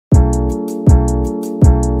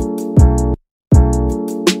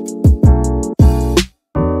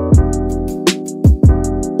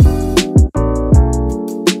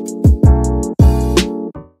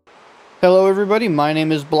everybody, my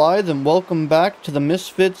name is Blythe, and welcome back to the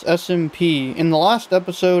Misfits SMP. In the last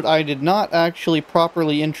episode, I did not actually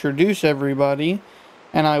properly introduce everybody,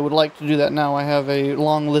 and I would like to do that now. I have a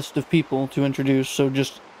long list of people to introduce, so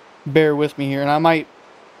just bear with me here. And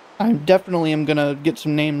I definitely am gonna get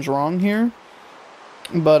some names wrong here,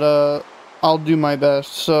 but I'll do my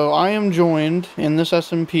best. So I am joined in this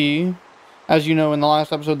SMP. As you know, in the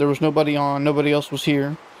last episode, there was nobody on, nobody else was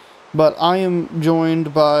here. But I am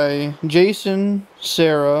joined by Jason,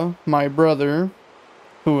 Sarah, my brother,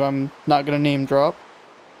 who I'm not going to name drop,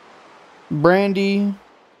 Brandy,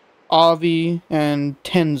 Avi, and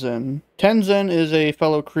Tenzin. Tenzin is a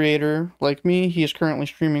fellow creator like me. He is currently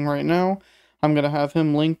streaming right now. I'm going to have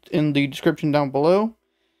him linked in the description down below.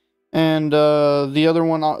 And the other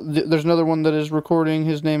one, there's another one that is recording.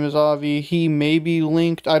 His name is Avi. He may be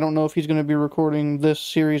linked. I don't know if he's going to be recording this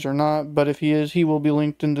series or not, but if he is, he will be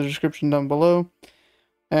linked in the description down below.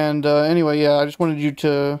 And anyway, yeah, I just wanted you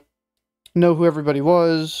to know who everybody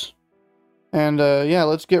was. And yeah,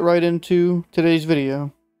 let's get right into today's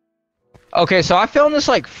video. Okay, so I filmed this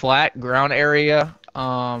like flat ground area.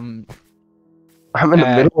 I'm in the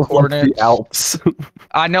middle of the Alps.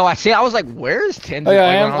 I know. I see. I was like, "Where's Tenzin?" Oh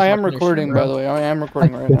yeah, I am recording, by the way. I am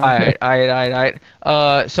recording right now.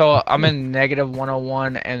 Alright. So I'm in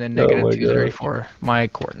 -101 and then -234. My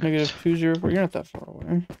coordinates. -204. You're not that far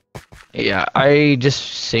away. Yeah, I just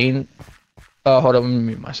seen. Hold on, let me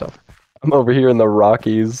mute myself. I'm over here in the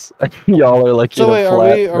Rockies. Y'all are like. So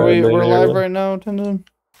wait, we're live right now, Tenzin?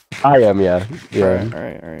 I am, yeah. All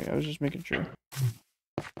right. I was just making sure.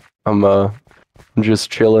 I'm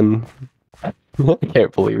just chilling. I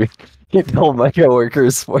can't believe it. He told my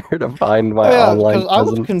coworkers where to find my online. I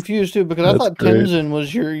was confused too because I thought Tenzin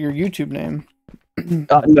was your YouTube name.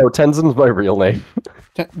 No, Tenzin's my real name.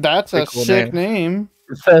 That's a cool sick name.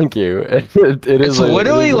 Thank you. It is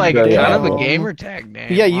literally like kind of a gamer tag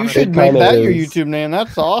name. Yeah, you should make that your YouTube name.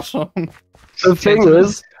 That's awesome. The thing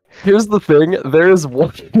is, here's the thing. There is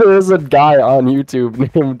a guy on YouTube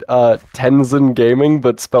named Tenzin Gaming,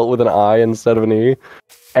 but spelt with an I instead of an E.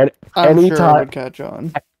 And I'm sure I would catch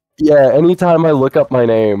on. Yeah, anytime I look up my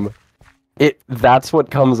name, that's what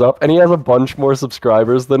comes up. And he has a bunch more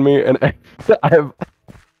subscribers than me, and I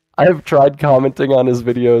have tried commenting on his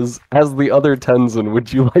videos as the other Tenzin.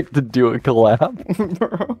 Would you like to do a collab?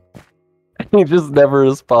 Bro. He just never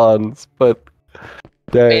responds, but.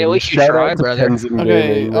 Dang, hey, at least you tried, brother.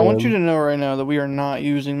 Okay, I want you to know right now that we are not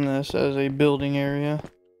using this as a building area.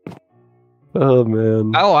 Oh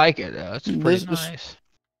man, I like it though. It's pretty nice.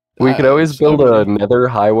 We could always build a nether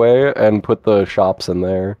highway and put the shops in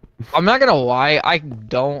there. I'm not gonna lie, I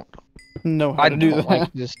don't know how to do that.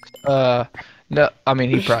 Like this. No, I mean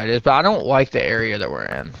he probably is, but I don't like the area that we're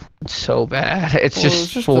in. It's so bad. It's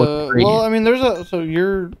just full of trees. Well, I mean, so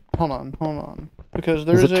you're hold on. Because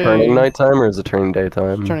there's Is it turning nighttime or is it turning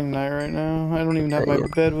daytime? It's turning night right now. I don't even have my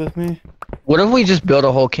bed with me. What if we just build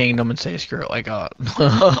a whole kingdom and say screw it, like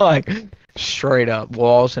like straight up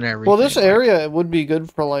walls and everything? Well, this area would be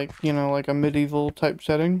good for like like a medieval type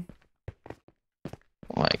setting.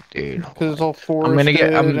 Like, dude, because it's all forested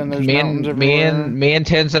and there's mountains everywhere. Me and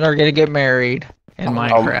Tenzin are gonna get married in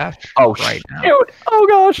Minecraft. Right now. Oh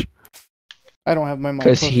gosh. I don't have my mic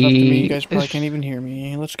close enough to me. You guys probably can't even hear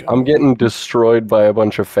me. Let's go. I'm getting destroyed by a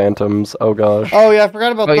bunch of phantoms. Oh gosh. Oh yeah, I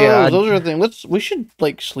forgot about those. Yeah, those are the things. We should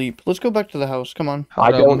like sleep. Let's go back to the house. Come on.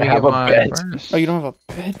 I don't have a bed. Oh, you don't have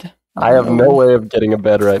a bed? I have no way of getting a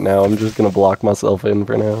bed right now. I'm just gonna block myself in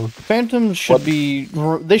for now. Phantoms should be.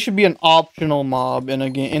 They should be an optional mob in the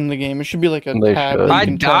game. It should be like a tab. I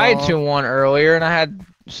died to one earlier and I had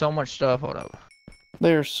so much stuff. Hold up.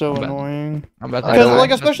 They are so annoying. I'm about to die. Like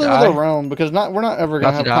especially with a realm, because we're not ever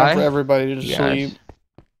gonna have time for everybody to sleep.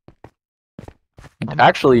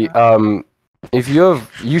 Actually, if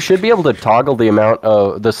you should be able to toggle the amount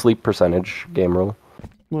of the sleep percentage game rule.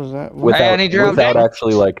 What is that? Without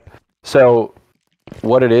actually like. So,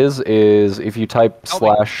 what it is if you type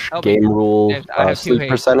 / game rule sleep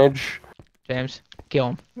percentage. James, kill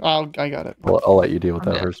him. I got it. Well, I'll let you deal with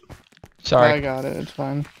that first. Sorry. I got it. It's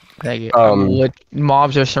fine. Thank you.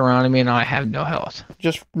 Mobs are surrounding me and I have no health.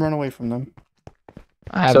 Just run away from them.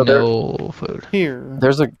 I have no food. Here.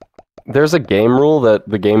 There's a game rule that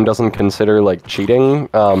the game doesn't consider like cheating.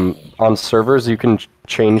 On servers, you can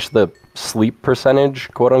change the sleep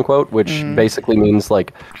percentage, quote unquote, which basically means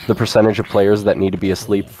like the percentage of players that need to be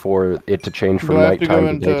asleep for it to change from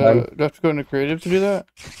nighttime to daytime. Do I have to go into creative to do that?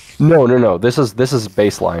 No. This is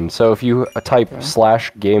baseline. So if you type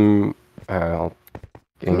 / game.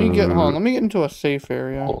 Let me get into a safe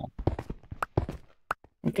area.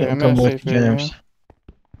 Okay, I'm in a safe area.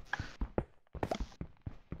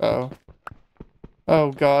 Uh-oh.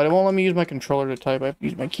 Oh god, it won't let me use my controller to type. I have to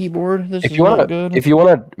use my keyboard. This If is you not wanna, good. if you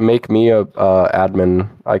wanna make me a admin,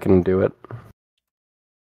 I can do it.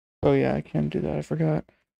 Oh yeah, I can do that. I forgot.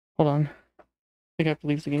 Hold on. I think I have to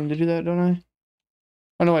leave the game to do that, don't I?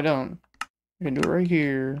 Oh no, I don't. I can do it right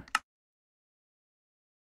here.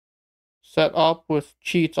 Set up with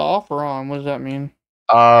cheats off or on? What does that mean?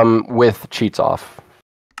 With cheats off.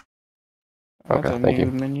 That's Okay, a thank new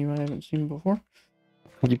you. menu I haven't seen before.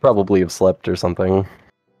 You probably have slept or something.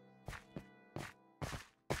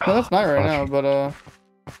 No, that's not right Gosh. now, but oh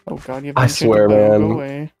god, you have an I enchanted swear, bow. man. Go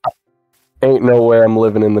away. Ain't no way I'm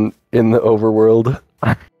living in the overworld.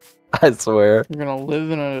 I swear. You're gonna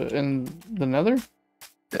live in the nether?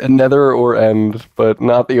 Nether or end, but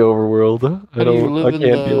not the overworld. How do you I live in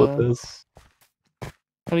can't deal with the this.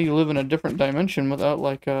 How do you live in a different dimension without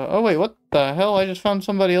like oh wait, what the hell? I just found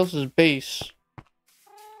somebody else's base.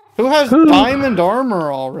 Who has diamond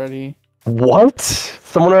armor already? What?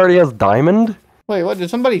 Someone already has diamond? Wait, what? Did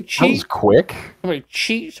somebody That was cheat? quick. Somebody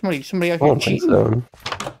cheat? Somebody I out here don't think cheating?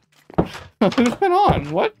 so. Who's been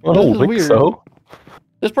on? What? I This don't is think weird. so.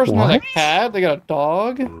 This person has a What? cat. They got a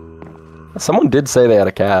dog. Someone did say they had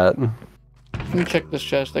a cat. Let me check this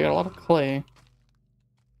chest. They got a lot of clay.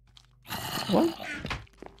 What?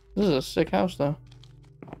 This is a sick house, though.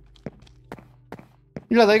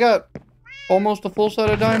 Yeah, they got almost a full set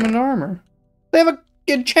of diamond armor. They have a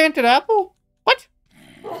enchanted apple? What?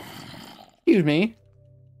 Excuse me.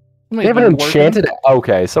 They have an enchanted.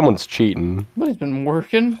 Okay, someone's cheating. Somebody's been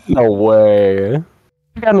working. No way.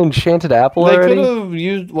 You got an enchanted apple They already? could have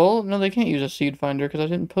used. Well, no, they can't use a seed finder because I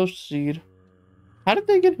didn't post seed. How did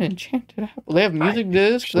they get an enchanted apple? They have music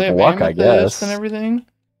discs. They have luck, I amethyst guess. and everything.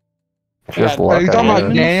 Just Yeah, Are luck. you I talking about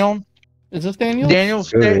guess. Daniel? Is this Daniel?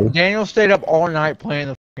 Daniel stayed up all night playing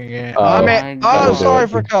the fucking game. Oh, I my mean, God. sorry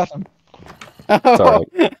for cussing. It's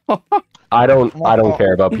alright. I don't fault.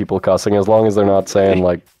 care about people cussing as long as they're not saying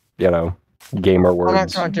like, gamer I'm not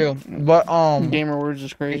words. trying to, but Gamer words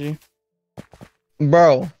is crazy.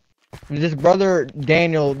 bro, this brother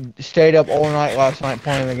Daniel stayed up all night last night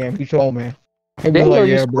playing the game. He told me. He was Daniel like,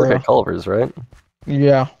 yeah, used to work bro. at Culver's, right?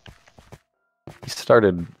 Yeah. He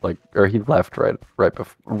started or he left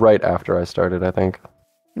right after I started, I think.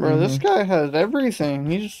 Bro, this guy has everything.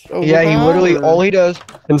 He's overpowered. Yeah, he literally all he does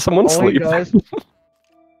Can someone all he sleep? does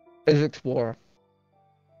is explore.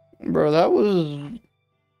 Bro, that was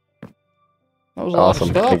a lot of Awesome,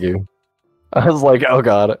 stuff. thank you. I was like, oh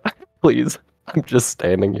god, please. I'm just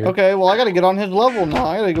standing here. Okay, well I gotta get on his level now.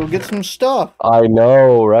 I gotta go get some stuff. I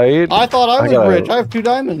know, right? I thought I was gotta- rich. I have 2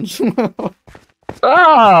 diamonds.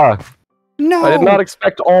 Ah! No. I did not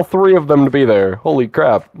expect all 3 of them to be there. Holy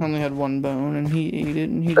crap. I only had 1 bone and he ate it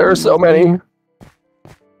and he There are so many.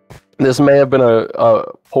 This may have been a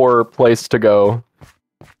poor place to go.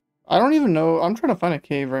 I don't even know. I'm trying to find a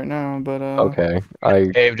cave right now, but Okay.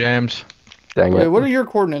 Cave James. Dang Wait, it. what are your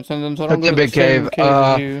coordinates and then so I don't That's go a to big the same cave. cave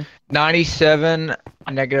as you? 97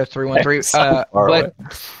 negative 313. So far But away.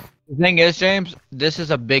 the thing is, James, this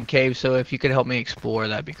is a big cave, so if you could help me explore,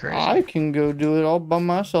 that'd be crazy. I can go do it all by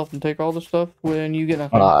myself and take all the stuff when you get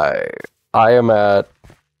nothing. I am at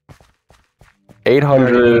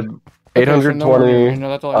 800, Okay, so no more near me. 820. No,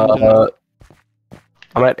 that's all I need to know.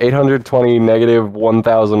 I'm at 820 negative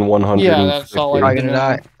 1,150. Yeah, that's all I Probably need to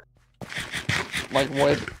gonna know. die. Like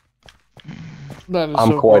what? That is I'm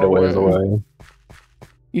so quite far a ways away.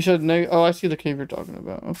 You said oh, I see the cave you're talking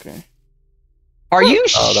about. Okay. Are you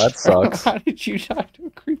Oh, that sucks. How did you die to a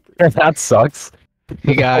creeper? That sucks.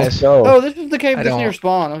 You guys. No. Oh, this is the cave I that's near don't.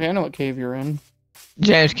 spawn. Okay, I know what cave you're in.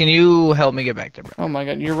 James, can you help me get back there, bro? Oh my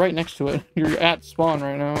god, you're right next to it. You're at spawn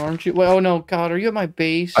right now, aren't you? Wait, oh no, god, are you at my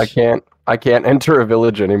base? I can't enter a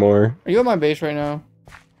village anymore. Are you at my base right now?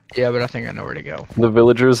 Yeah, but I think I know where to go. The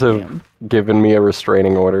villagers have Damn. given me a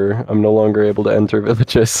restraining order. I'm no longer able to enter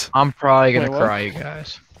villages. I'm probably gonna Wait, what? cry, you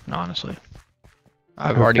guys. Honestly.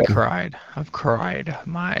 I've already cried. I've cried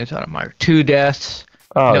my eyes out of my 2 deaths.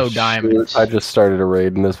 Oh, No shoot. diamonds. I just started a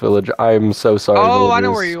raid in this village. I'm so sorry. Oh, I know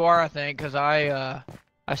villagers. where you are, I think, because I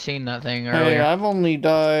seen that thing Hey, earlier. I've only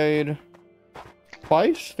died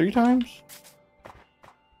twice, 3 times.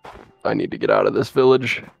 I need to get out of this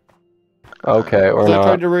village. Okay, or So I not.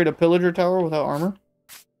 tried to raid a pillager tower without armor.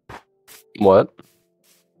 What?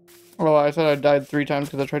 Oh, I said I died 3 times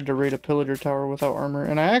because I tried to raid a pillager tower without armor,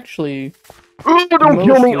 and I actually Oh, don't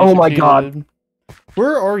kill me! mostly Oh my god. succeeded.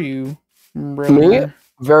 Where are you, brother? Me?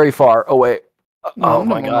 Very far away. No, Oh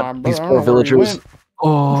my no, god. brother, These I don't poor know where you villagers. went. Oh,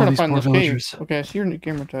 I'm trying to these find poor this villagers. cave. Okay, I see your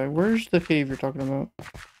gamer tag. Where's the cave you're talking about?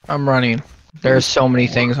 I'm running. There's so many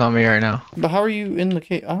things on me right now. But how are you in the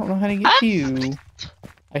cave? I don't know how to get to you.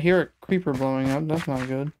 I hear a creeper blowing up. That's not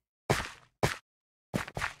good.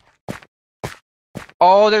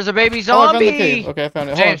 Oh, there's a baby Oh, I found the zombie! cave. Okay, I found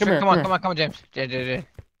it. James, Hold on, come on, come here. James. James.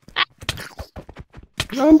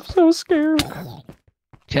 I'm so scared.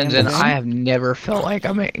 Tenzin, Damn. I have never felt like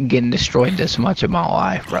I'm getting destroyed this much in my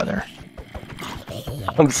life, brother.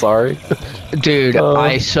 I'm sorry. Dude,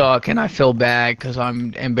 I suck and I feel bad because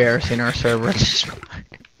I'm embarrassing our server. It's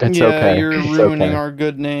Yeah, okay. you're It's ruining okay. our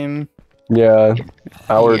good name. Yeah,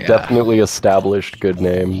 our Yeah. definitely established good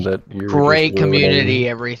name that you're Great just ruining. community,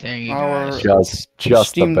 everything, you Our guys. Just the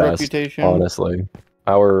esteemed best, reputation. honestly.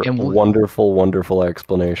 Our And wonderful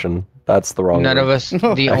explanation. That's the wrong none word. of us,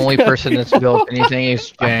 Oh the my only God. person that's built anything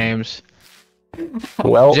is James.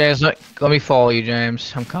 Well, James, let me follow you,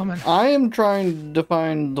 James. I'm coming. I am trying to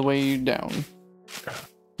find the way down.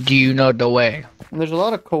 Do you know the way? There's a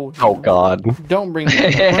lot of coal here. oh god. Don't bring me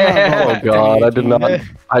up. We're not going Oh back to god,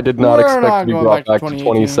 2018. I did not We're expect not to be going brought back back to to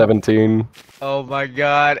 2018. 2017. Oh my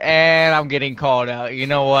god, and I'm getting called out. You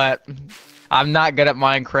know what? I'm not good at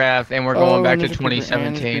Minecraft, and we're going back to there's a creeper, and there's a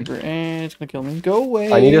 2017. creeper, and it's gonna kill me. Go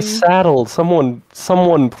away. I need a saddle. Someone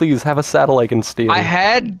please have a saddle I can steal. I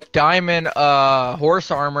had diamond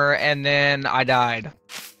horse armor, and then I died.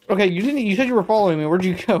 Okay, you didn't. You said you were following me. Where'd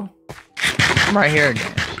you go? I'm right here,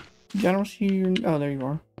 James. Yeah, I don't see your. Oh, there you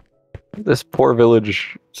are. This poor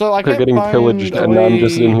village, So I they're can't getting find pillaged a and I'm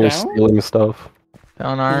just in way here down? stealing stuff.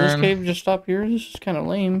 Found Does this iron. cave just stop here? This is kind of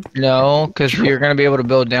lame. No, because you're gonna be able to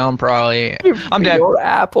build down probably. I'm me dead. your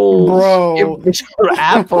apples. Bro. Give me your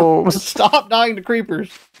apples. Stop dying to creepers.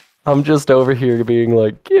 I'm just over here being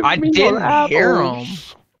like, give I me your didn't apples. hear 'em.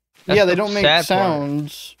 That's Yeah, the they don't make sad part.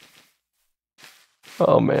 sounds.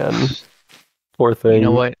 Oh man. Poor thing. You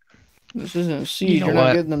know what? This isn't a siege. You know You're not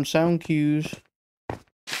what? getting them sound cues.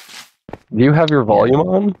 Do you have your volume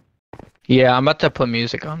on? Yeah, I'm about to put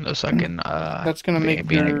music on though so I can That's gonna make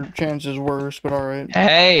be- your chances worse, but alright.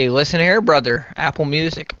 Hey, listen here, brother. Apple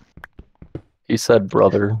Music. He said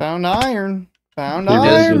brother. Found iron. Found He really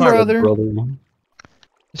iron, just said brother.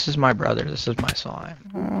 This is my brother. This is my son.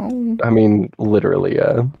 Oh. I mean, literally,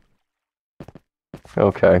 yeah.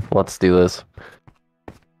 Okay, let's do this.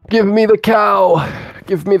 Give me the cow!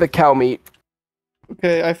 Give me the cow meat.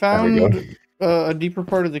 Okay, I There we found a deeper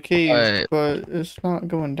part of the cave, Alright. but it's not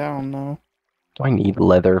going down though. Do I need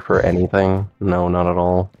leather for anything? No, not at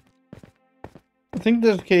all. I think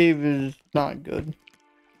this cave is not good.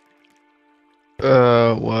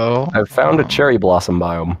 Well. I've found a cherry blossom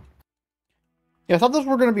biome. Yeah, I thought those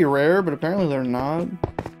were gonna be rare, but apparently they're not.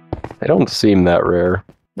 They don't seem that rare.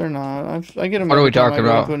 They're not. I get them What are every we time talking I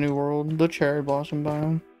go about? into a new world. The cherry blossom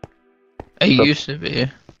biome. It used to be.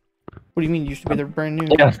 What do you mean used to be? They're brand new.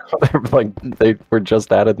 Yeah, they're like they were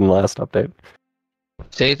just added in the last update.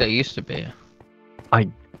 Say they used to be.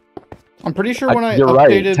 I'm pretty sure when I You're right,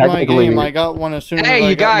 updated my technically- game, I got one as soon as I Hey,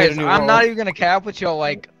 you got made guys! a new I'm world. not even gonna cap with y'all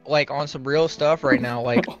like on some real stuff right now.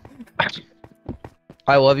 Like,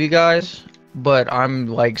 I love you guys, but I'm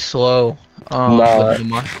like slow Nah.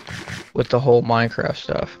 with the whole Minecraft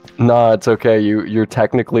stuff. Nah, it's okay. You're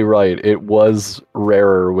technically right. It was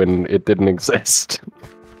rarer when it didn't exist.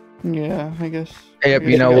 Yeah, I guess. Yep, I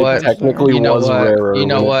guess you know got what? this there. Technically You know was what? rarer You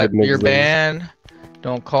know when it what? didn't You're exist. banned.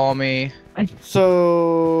 Don't call me.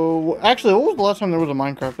 So, actually, what was the last time there was a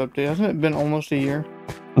Minecraft update? Hasn't it been almost a year?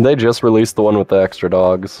 They just released the one with the extra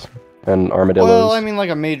dogs and armadillos. Well, I mean, like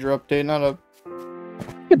a major update, not a.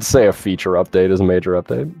 You could say a feature update is a major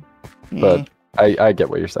update, but I get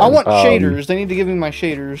what you're saying. I want shaders. They need to give me my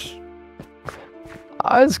shaders.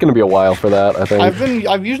 It's gonna be a while for that, I think.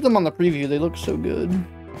 I've used them on the preview. They look so good.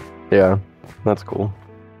 Yeah, that's cool.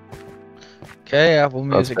 Okay, Apple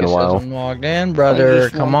That's Music been a is while. logged in, brother.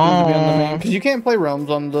 Come on. Because you can't play Realms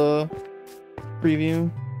on the preview.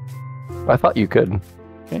 I thought you could.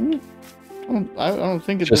 Can you? I don't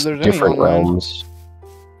think Just there's any different online. realms.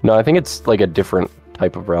 No, I think it's like a different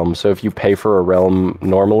type of realm. So if you pay for a realm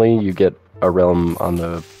normally, you get a realm on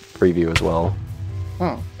the preview as well.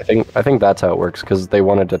 Oh, I think that's how it works because they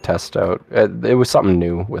wanted to test out. It was something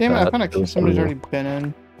new with damn it! that. I found It a was somebody's something already been in.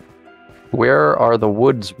 new. Where are the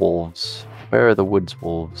woods wolves? Where are the woods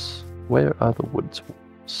wolves? Where are the woods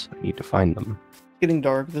wolves? I need to find them. It's getting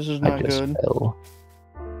dark. This is I not just good. fell.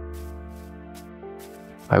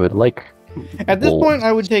 I would like. At this wolves. point,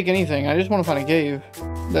 I would take anything. I just want to find a cave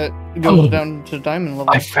that goes down to diamond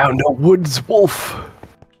level. I found a woods wolf.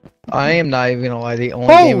 I am not even gonna lie. The only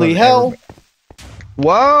game Holy I've hell! Ever...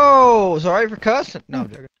 Whoa! Sorry for cussing. No, I'm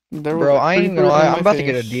joking. There was Bro, a I ain't even creeper gonna lie. in I'm my about to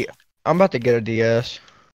get a face. D. I'm about to get a DS.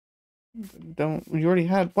 Don't. You already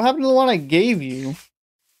had. What happened to the one I gave you?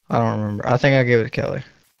 I don't remember. I think I gave it to Kelly.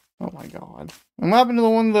 Oh my god. And what happened to the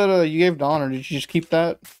one that you gave Dawn, or did you just keep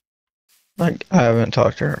that? Like I haven't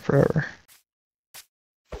talked to her in forever.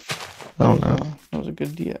 I don't know. That was a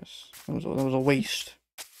good DS. That was a waste.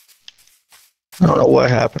 I don't know what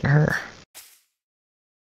happened to her.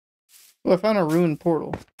 Oh, I found a ruined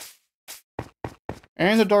portal.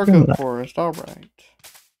 And the Dark Oak Forest, alright.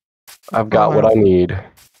 I've got what I need,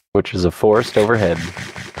 which is a forest overhead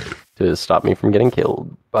to stop me from getting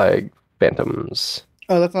killed by phantoms.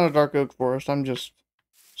 Oh, that's not a Dark Oak Forest. I'm just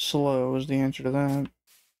slow is the answer to that.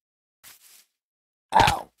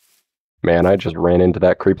 Ow! Man, I just ran into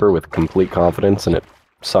that creeper with complete confidence and it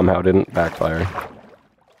somehow didn't backfire.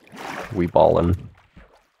 We ballin'.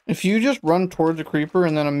 If you just run towards a creeper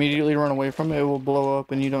and then immediately run away from it, it will blow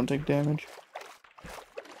up and you don't take damage.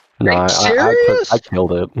 Nah, I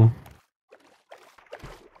killed it.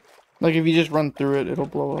 Like if you just run through it, it'll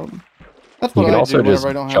blow up. That's You what can I also do just whenever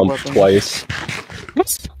I don't have jump weapons.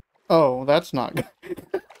 twice. Oh, that's not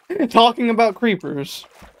good. Talking about creepers,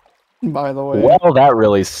 by the way. Well, that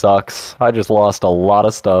really sucks. I just lost a lot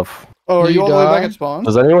of stuff. Oh, are Did you you all the way back die? at spawn?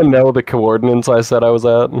 Does anyone know the coordinates I said I was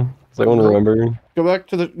at? Does anyone Nope. remember? Go back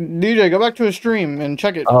to the DJ. Go back to his stream and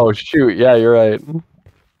check it. Oh shoot! Yeah, you're right.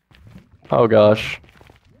 Oh gosh,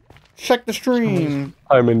 Check the stream.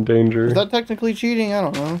 I'm in danger. Is that technically cheating? I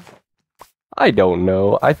don't know. I don't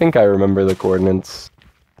know. I think I remember the coordinates.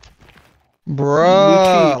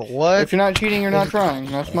 Bruh, cheat. what? If you're not cheating, you're not trying.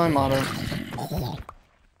 That's my motto.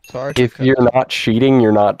 Sorry. If you're not cheating,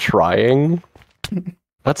 you're not trying.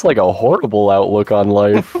 That's like a horrible outlook on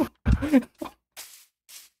life.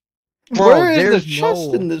 Bro, Where is there's the chest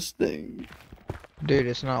no... in this thing? Dude,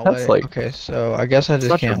 it's not That's letting... like- Okay, so I guess I just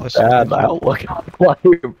Such can't a listen bad to it. outlook on life.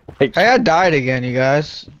 Like, Hey, I died again, you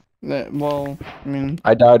guys. Well, I mean,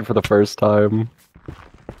 I died for the first time.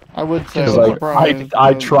 I would say I Cause was like surprised.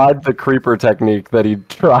 I but- tried the creeper technique that he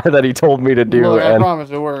told me to do, Look, I and promise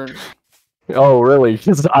it works. oh really?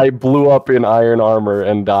 Because I blew up in iron armor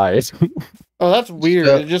and died. Oh, that's weird.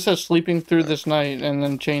 So- It just says sleeping through this night and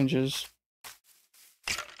then changes.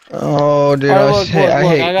 Oh, dude, Alright, I look, hate, look, I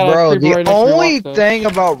look, hate, I got a bro. creeper The right next to me, only watch this. thing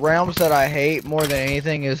about realms that I hate more than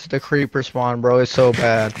anything is the creeper spawn, bro. It's so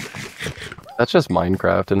bad. That's just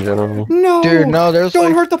Minecraft in general. No! Dude, no, there's Don't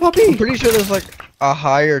like, hurt the I'm puppy! pretty sure there's like a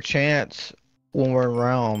higher chance when we're in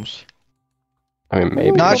realms. I mean,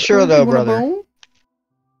 maybe. Not Puppy, sure you though, want a brother. bone?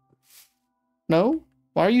 No?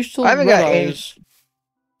 Why are you still I haven't red got any- eyes?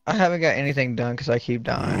 I haven't got anything done because I keep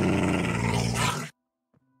dying.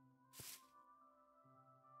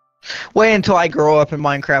 Wait until I grow up in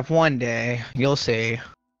Minecraft one day. You'll see.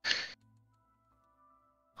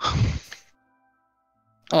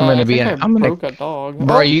 I'm gonna I be think in- I I'm gonna- broke a dog.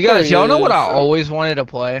 Bro, Oh, you there guys, he y'all know what is. I always wanted to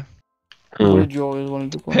play? What Hmm. did you always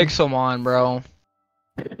want to play? Pixelmon, bro.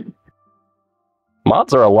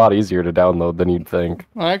 Mods are a lot easier to download than you'd think.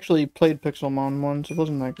 I actually played Pixelmon once. It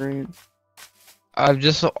wasn't that great. I've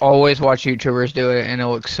just always watched YouTubers do it, and it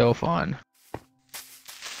looks so fun.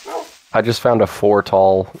 I just found a 4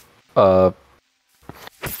 tall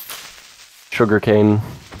sugarcane.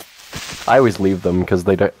 I always leave them because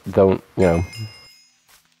they don't, you know,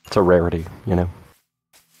 it's a rarity, you know.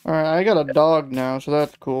 Alright, I got a dog now, so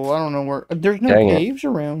that's cool. I don't know where... There's no Dang it. caves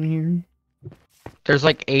around here. There's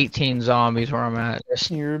like 18 zombies where I'm at.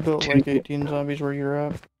 You're built like 18 zombies where you're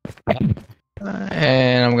at.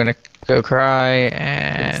 And I'm gonna go cry,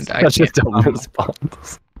 and I That's just can't. don't respond.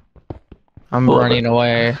 I'm Love running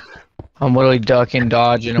away. I'm literally ducking,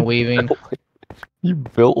 dodging, and weaving. You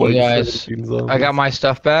built like You guys, 17 zombies. I got my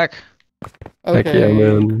stuff back. Heck Okay, yeah,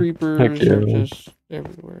 man. creepers Heck yeah. are just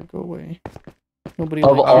everywhere. Go away. Nobody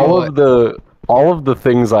Of likes all of the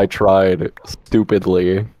things I tried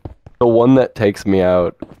stupidly, the one that takes me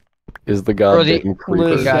out is the goddamn creeper.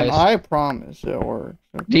 Listen, Guys. I promise it works.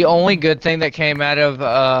 The only good thing that came out of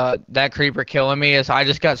that creeper killing me is I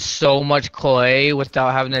just got so much clay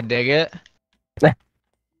without having to dig it.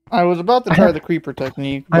 I was about to try the creeper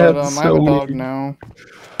technique, I but had I so have a dog many- now.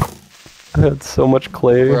 I had so much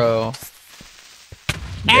clay. Bro.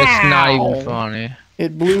 It's not even Ow. funny.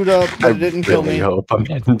 It blew up, but I it didn't kill really me. hope I'm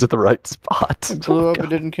heading to the right spot. It blew up, it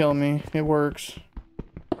didn't kill me. It works.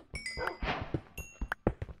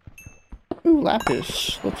 Ooh,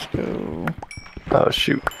 lapis. Let's go. Oh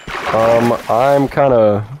shoot. I'm kind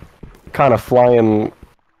of flying.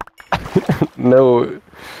 no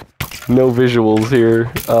visuals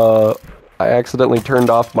here. I accidentally turned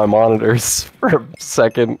off my monitors for a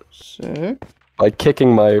second Sick. by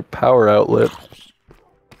kicking my power outlet.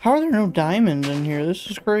 How are there no diamonds in here? This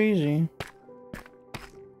is crazy.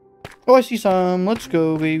 Oh, I see some. Let's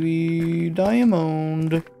go, baby.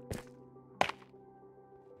 Diamond.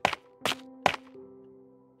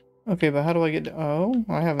 Okay, but how do I get... Oh,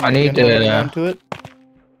 I haven't I need even to, gotten to it.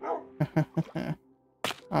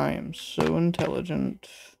 I am so intelligent.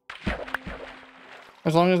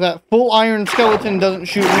 As long as that full iron skeleton doesn't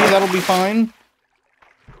shoot me, that'll be fine.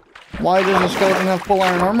 Why does the skeleton have full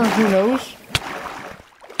iron armor? Who knows?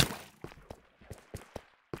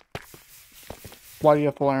 Why do you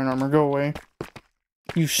have full iron armor? Go away.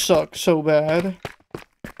 You suck so bad.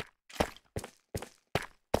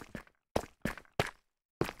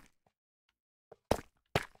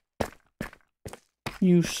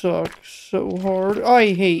 You suck so hard.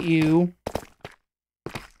 I hate you.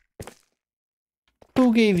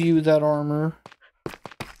 Who gave you that armor?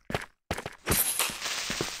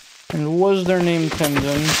 And was their name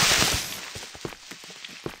Tenzin?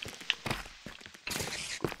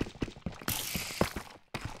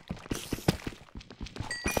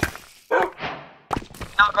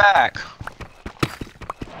 Not back.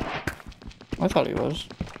 I thought he was.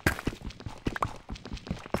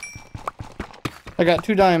 I got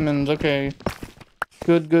 2 diamonds, okay.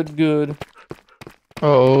 Good, good, good.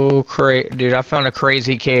 Oh, dude, I found a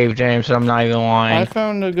crazy cave, James, I'm not even lying. I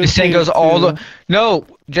found a good This thing cave goes all too. the... No,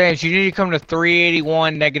 James, you need to come to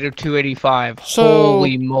 381, negative 285. So,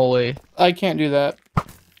 Holy moly. I can't do that,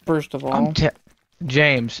 first of all.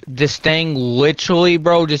 James, this thing literally,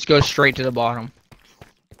 bro, just goes straight to the bottom.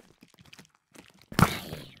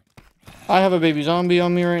 I have a baby zombie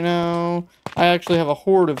on me right now. I actually have a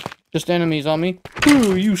horde of just enemies on me.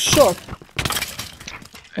 Ooh, you suck.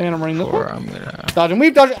 And I'm running this way. I'm gonna... Dodge and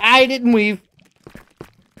weave, dodge. I didn't weave.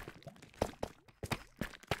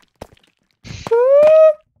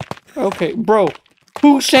 Okay, bro.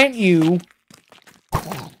 Who sent you?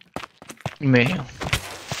 Me.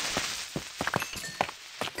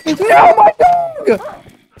 No, my dog!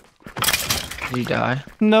 Did he die?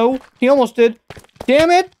 No, he almost did. Damn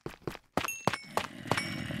it!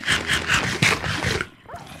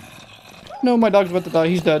 No, my dog's about to die.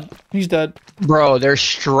 He's dead. He's dead. Bro, there's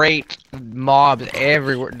straight mobs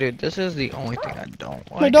everywhere. Dude, this is the only thing I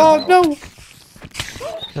don't like. My dog, no!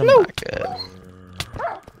 I'm No! not good.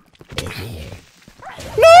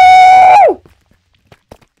 No!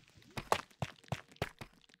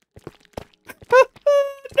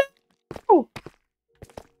 No!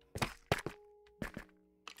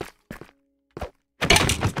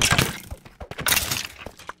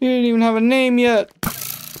 You didn't even have a name yet.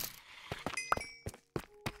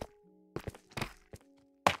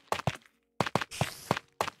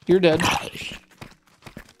 You're dead.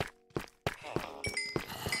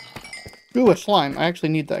 Ooh, a slime. I actually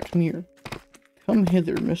need that. Come here. Come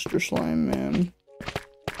hither, Mr. Slime Man.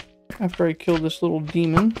 After I kill this little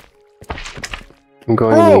demon. I'm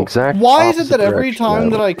going in the exact why is it opposite that every direction time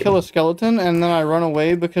now. that I kill a skeleton and then I run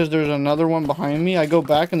away because there's another one behind me, I go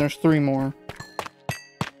back and there's 3 more?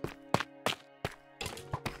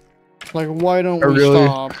 Like, why don't we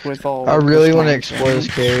stop with all I of really this want to nonsense? explore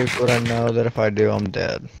this cave, but I know that if I do, I'm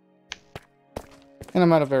dead. And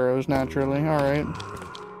I'm out of arrows, naturally. Alright.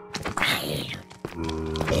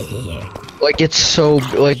 Like, it's so...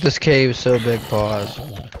 Like, this cave is so big, pause.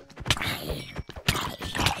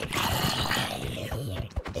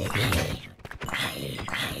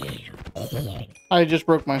 I just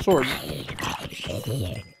broke my sword.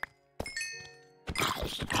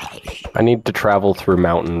 I need to travel through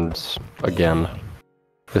mountains again.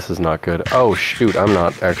 This is not good. Oh shoot, I'm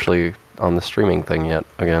not actually on the streaming thing yet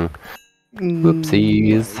again.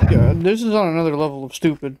 Whoopsies. God, this is on another level of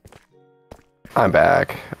stupid. I'm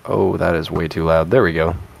back. Oh, that is way too loud. There we go.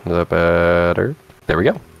 Is that better? There we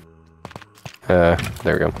go. There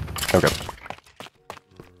we go. Okay.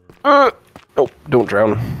 Oh, don't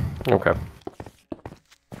drown. Okay.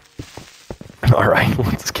 Alright,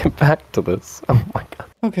 let's get back to this. Oh my god.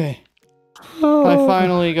 Okay. I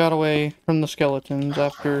finally got away from the skeletons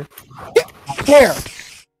after... There!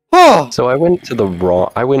 Oh! So I went to the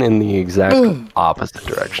wrong... I went in the exact opposite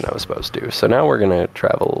direction I was supposed to. So now we're gonna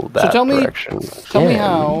travel that direction. Tell me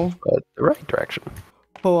how. But the right direction.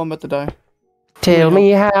 Oh, I'm about to die. Tell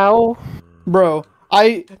me how. Bro,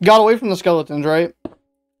 I got away from the skeletons, right?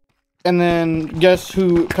 And then guess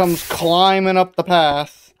who comes climbing up the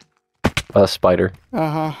path? A spider.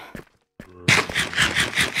 Uh-huh.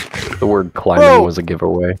 The word climbing was a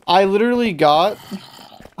giveaway. I literally got...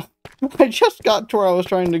 I just got to where I was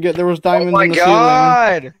trying to get. There was diamonds in the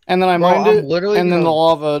God! ceiling. And then I mined it, and then the gonna...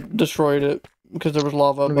 lava destroyed it. Because there was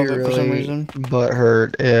lava above it for some reason.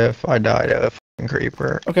 Butthurt if I died of a fucking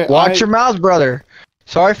creeper. Okay, Watch your mouth, brother!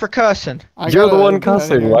 Sorry for cussing. You're the one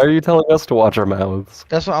cussing. Why are you telling us to watch our mouths?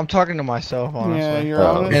 That's what I'm talking to myself, honestly. Yeah, you're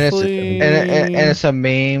honestly... And it's a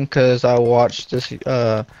meme because I watched this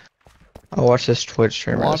Twitch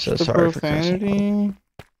streamer that says sorry for cussing.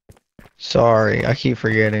 Sorry, I keep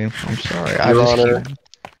forgetting. I'm sorry.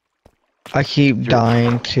 I keep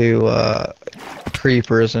dying to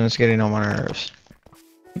creepers and it's getting on my nerves.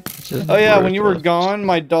 Oh yeah, when you were gone,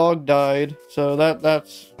 my dog died. So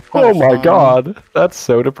that's Oh my fun. god, that's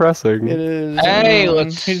so depressing. It is. Hey, he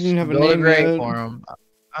let's didn't have a build a name grave yet. for him.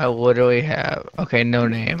 I literally have. Okay, no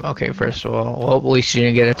name. Okay, first of all, well, at least you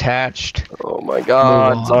didn't get attached. Oh my Move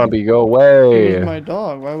god, on. zombie, go He away. was my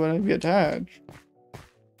dog. Why would I be attached?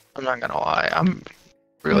 I'm not gonna lie. I'm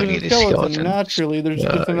really There's a need a skeleton. naturally. There's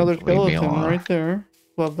another leave me skeleton alone. right there.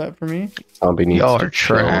 Love that for me. Zombie needs Y'all to are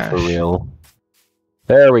chill trash. for real.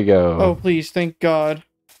 There we go. Oh please, thank God.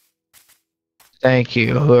 Thank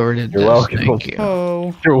you, whoever did You're this. welcome. Thank you.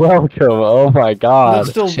 Oh, You're welcome. Oh my god. that's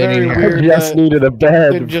still Sitting very here. weird I just that needed a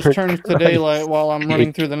bed. it just for turns to Christ's daylight while I'm running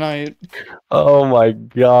sake. through the night. Oh my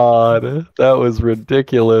god. That was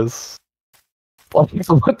ridiculous. I was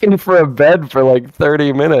looking for a bed for like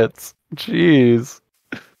 30 minutes. Jeez.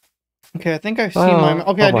 Okay, I think I see my.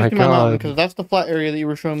 Okay, oh I do my see my mountain God. because that's the flat area that you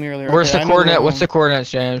were showing me earlier. Where's Okay, the I know the way coordinate? What's the home.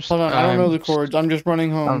 coordinates, James? Hold on, I don't know the chords. I'm just running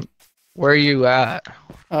home. Where are you at?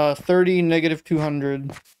 30 negative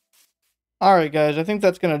 200. Alright guys, I think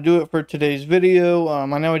that's gonna do it for today's video. I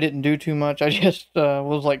know I didn't do too much. I just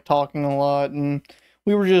was like talking a lot and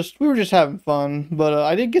we were just having fun. But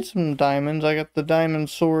I did get some diamonds. I got the diamond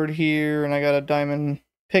sword here and I got a diamond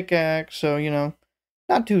pickaxe, so you know,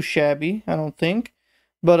 not too shabby, I don't think.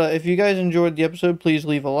 But if you guys enjoyed the episode, please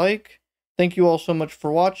leave a like. Thank you all so much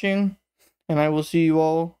for watching, and I will see you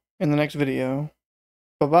all in the next video.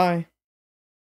 Bye-bye.